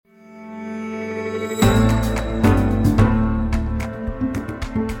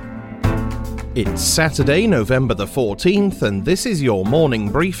It's Saturday, November the 14th, and this is your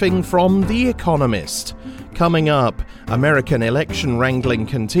morning briefing from The Economist. Coming up, American election wrangling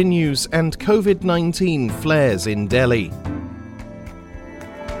continues and COVID-19 flares in Delhi.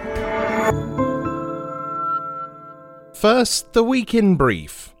 First, the week in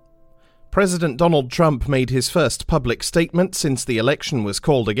brief. President Donald Trump made his first public statement since the election was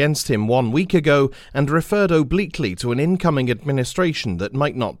called against him 1 week ago and referred obliquely to an incoming administration that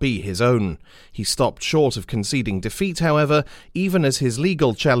might not be his own. He stopped short of conceding defeat, however, even as his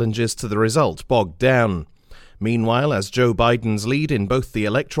legal challenges to the result bogged down. Meanwhile, as Joe Biden's lead in both the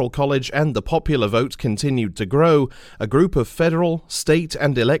Electoral College and the popular vote continued to grow, a group of federal, state,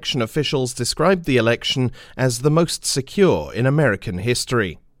 and election officials described the election as the most secure in American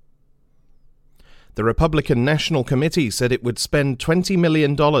history. The Republican National Committee said it would spend $20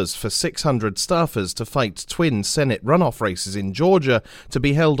 million for 600 staffers to fight twin Senate runoff races in Georgia to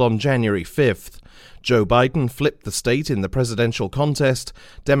be held on January 5th. Joe Biden flipped the state in the presidential contest.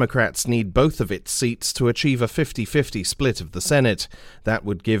 Democrats need both of its seats to achieve a 50-50 split of the Senate. That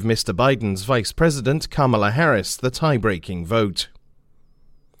would give Mr. Biden's vice president, Kamala Harris, the tie-breaking vote.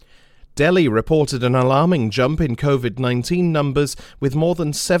 Delhi reported an alarming jump in COVID-19 numbers with more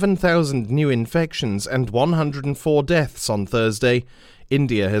than 7,000 new infections and 104 deaths on Thursday.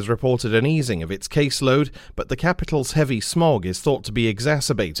 India has reported an easing of its caseload, but the capital's heavy smog is thought to be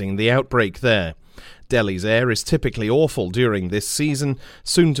exacerbating the outbreak there. Delhi's air is typically awful during this season,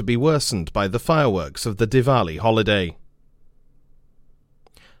 soon to be worsened by the fireworks of the Diwali holiday.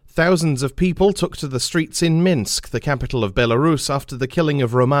 Thousands of people took to the streets in Minsk, the capital of Belarus, after the killing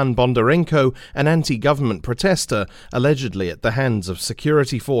of Roman Bondarenko, an anti-government protester, allegedly at the hands of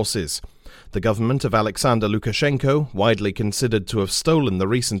security forces. The government of Alexander Lukashenko, widely considered to have stolen the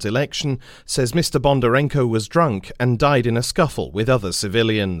recent election, says Mr. Bondarenko was drunk and died in a scuffle with other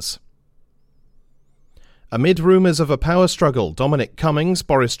civilians. Amid rumours of a power struggle, Dominic Cummings,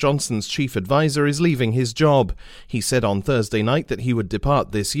 Boris Johnson's chief advisor, is leaving his job. He said on Thursday night that he would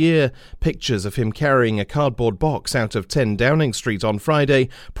depart this year. Pictures of him carrying a cardboard box out of 10 Downing Street on Friday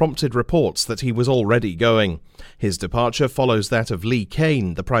prompted reports that he was already going. His departure follows that of Lee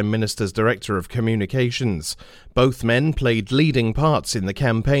Cain, the Prime Minister's Director of Communications. Both men played leading parts in the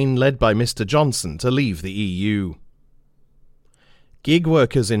campaign led by Mr. Johnson to leave the EU. Gig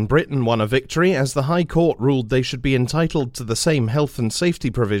workers in Britain won a victory as the High Court ruled they should be entitled to the same health and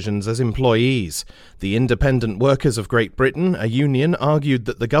safety provisions as employees. The Independent Workers of Great Britain, a union, argued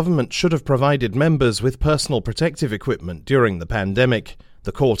that the government should have provided members with personal protective equipment during the pandemic.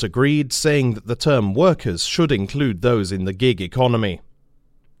 The court agreed, saying that the term workers should include those in the gig economy.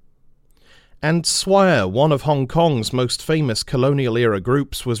 And Swire, one of Hong Kong's most famous colonial-era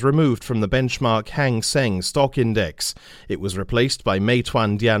groups, was removed from the benchmark Hang Seng stock index. It was replaced by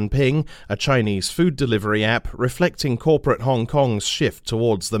Meituan Dianping, a Chinese food delivery app reflecting corporate Hong Kong's shift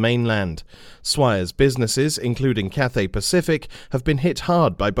towards the mainland. Swire's businesses, including Cathay Pacific, have been hit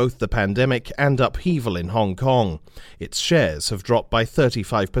hard by both the pandemic and upheaval in Hong Kong. Its shares have dropped by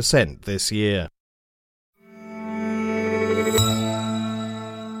 35% this year.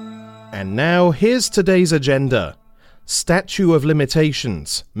 And now, here's today's agenda. Statue of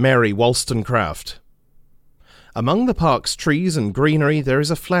Limitations, Mary Wollstonecraft. Among the park's trees and greenery there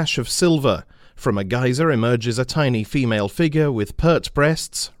is a flash of silver. From a geyser emerges a tiny female figure with pert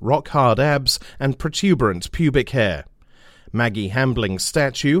breasts, rock-hard abs, and protuberant pubic hair. Maggie Hambling's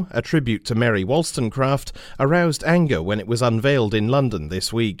statue, a tribute to Mary Wollstonecraft, aroused anger when it was unveiled in London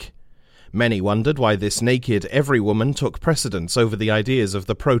this week. Many wondered why this naked everywoman took precedence over the ideas of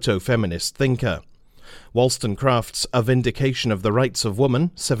the proto-feminist thinker. Wollstonecraft's A Vindication of the Rights of Woman,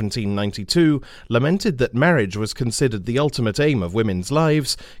 1792, lamented that marriage was considered the ultimate aim of women's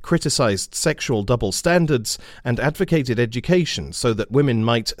lives, criticised sexual double standards, and advocated education so that women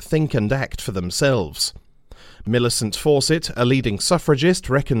might think and act for themselves. Millicent Fawcett, a leading suffragist,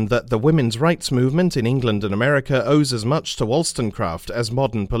 reckoned that the women's rights movement in England and America owes as much to Wollstonecraft as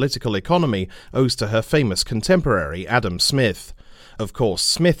modern political economy owes to her famous contemporary Adam Smith. Of course,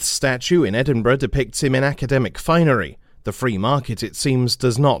 Smith's statue in Edinburgh depicts him in academic finery. The free market, it seems,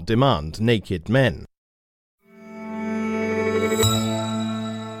 does not demand naked men.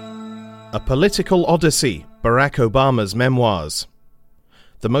 A Political Odyssey, Barack Obama's Memoirs.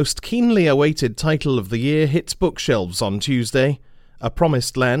 The most keenly awaited title of the year hits bookshelves on Tuesday. A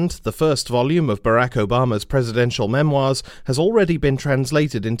Promised Land, the first volume of Barack Obama's presidential memoirs, has already been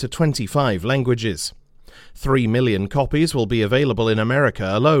translated into 25 languages. 3 million copies will be available in America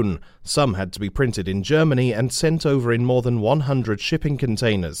alone. Some had to be printed in Germany and sent over in more than 100 shipping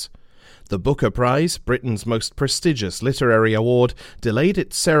containers. The Booker Prize, Britain's most prestigious literary award, delayed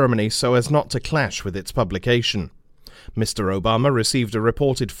its ceremony so as not to clash with its publication. Mr. Obama received a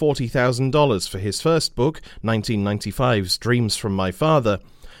reported $40,000 for his first book, 1995's Dreams from My Father.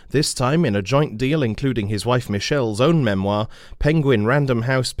 This time, in a joint deal including his wife Michelle's own memoir, Penguin Random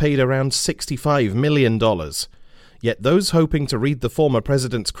House paid around $65 million. Yet those hoping to read the former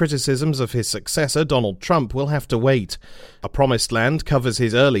president's criticisms of his successor, Donald Trump, will have to wait. A Promised Land covers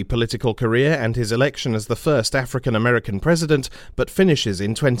his early political career and his election as the first African-American president, but finishes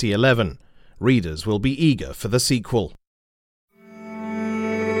in 2011. Readers will be eager for the sequel.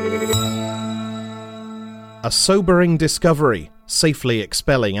 A sobering discovery, safely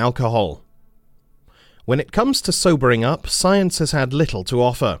expelling alcohol. When it comes to sobering up, science has had little to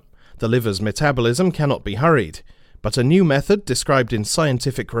offer. The liver's metabolism cannot be hurried. But a new method, described in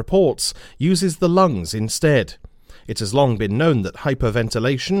scientific reports, uses the lungs instead. It has long been known that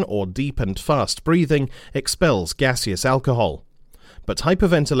hyperventilation, or deep and fast breathing, expels gaseous alcohol. But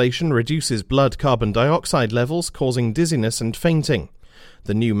hyperventilation reduces blood carbon dioxide levels, causing dizziness and fainting.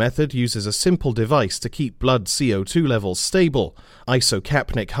 The new method uses a simple device to keep blood CO2 levels stable,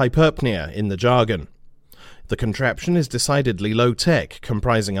 isocapnic hyperpnea in the jargon. The contraption is decidedly low-tech,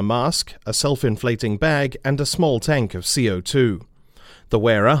 comprising a mask, a self-inflating bag, and a small tank of CO2. The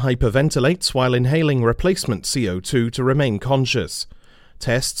wearer hyperventilates while inhaling replacement CO2 to remain conscious.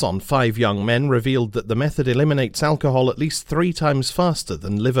 Tests on 5 young men revealed that the method eliminates alcohol at least 3 times faster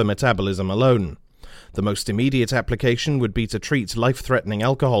than liver metabolism alone. The most immediate application would be to treat life-threatening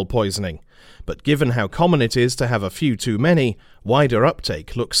alcohol poisoning. But given how common it is to have a few too many, wider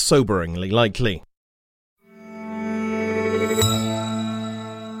uptake looks soberingly likely.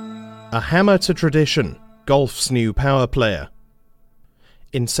 A hammer to tradition, golf's new power player.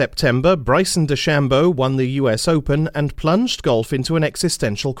 In September, Bryson DeChambeau won the US Open and plunged golf into an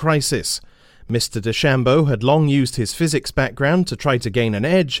existential crisis. Mr. DeChambeau had long used his physics background to try to gain an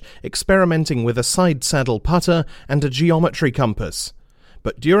edge, experimenting with a side-saddle putter and a geometry compass.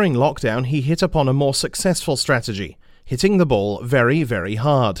 But during lockdown, he hit upon a more successful strategy, hitting the ball very, very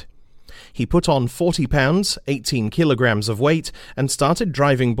hard. He put on 40 pounds, 18 kilograms of weight, and started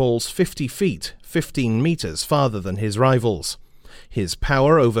driving balls 50 feet, 15 meters farther than his rivals. His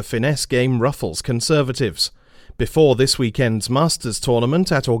power over finesse game ruffles conservatives. Before this weekend's Masters tournament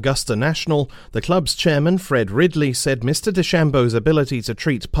at Augusta National, the club's chairman, Fred Ridley, said Mr. DeChambeau's ability to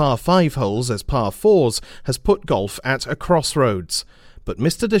treat par 5 holes as par 4s has put golf at a crossroads. But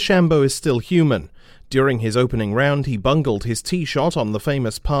Mr. DeChambeau is still human. During his opening round, he bungled his tee shot on the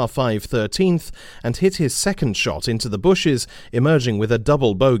famous par 5 13th and hit his second shot into the bushes, emerging with a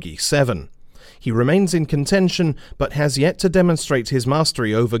double bogey 7. He remains in contention, but has yet to demonstrate his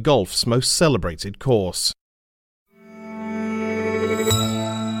mastery over golf's most celebrated course.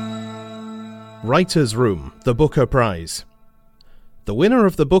 Writer's Room, the Booker Prize. The winner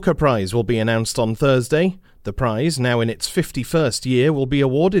of the Booker Prize will be announced on Thursday. The prize, now in its 51st year, will be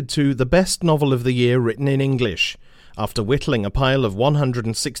awarded to the best novel of the year written in English. After whittling a pile of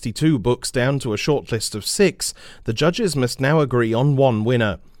 162 books down to a shortlist of 6, the judges must now agree on one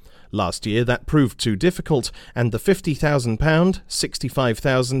winner. Last year that proved too difficult, and the £50,000,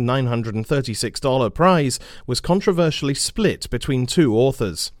 $65,936 prize was controversially split between 2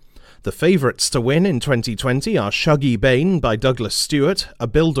 authors. The favourites to win in 2020 are Shuggie Bain by Douglas Stewart, a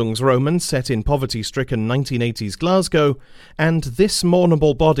Bildungsroman set in poverty-stricken 1980s Glasgow, and This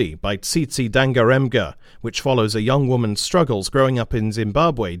Mournable Body by Tsitsi Dangarembga, which follows a young woman's struggles growing up in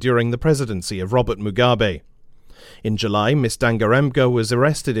Zimbabwe during the presidency of Robert Mugabe. In July, Miss Dangarembga was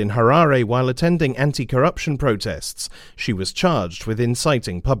arrested in Harare while attending anti-corruption protests. She was charged with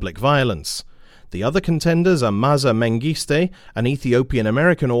inciting public violence. The other contenders are Maza Mengiste, an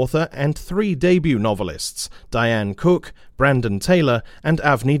Ethiopian-American author, and 3 debut novelists, Diane Cook, Brandon Taylor, and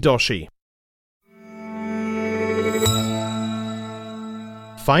Avni Doshi.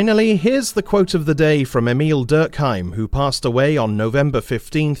 Finally, here's the quote of the day from Emil Durkheim, who passed away on November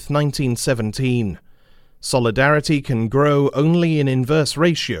 15, 1917. Solidarity can grow only in inverse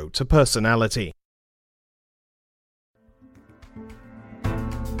ratio to personality.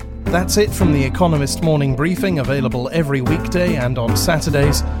 That's it from the Economist morning briefing, available every weekday and on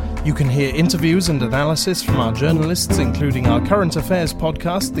Saturdays. You can hear interviews and analysis from our journalists, including our current affairs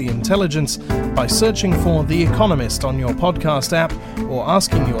podcast, The Intelligence, by searching for The Economist on your podcast app or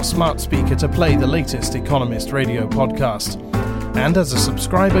asking your smart speaker to play the latest Economist radio podcast. And as a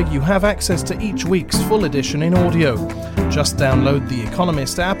subscriber, you have access to each week's full edition in audio. Just download the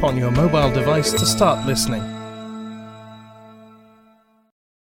Economist app on your mobile device to start listening.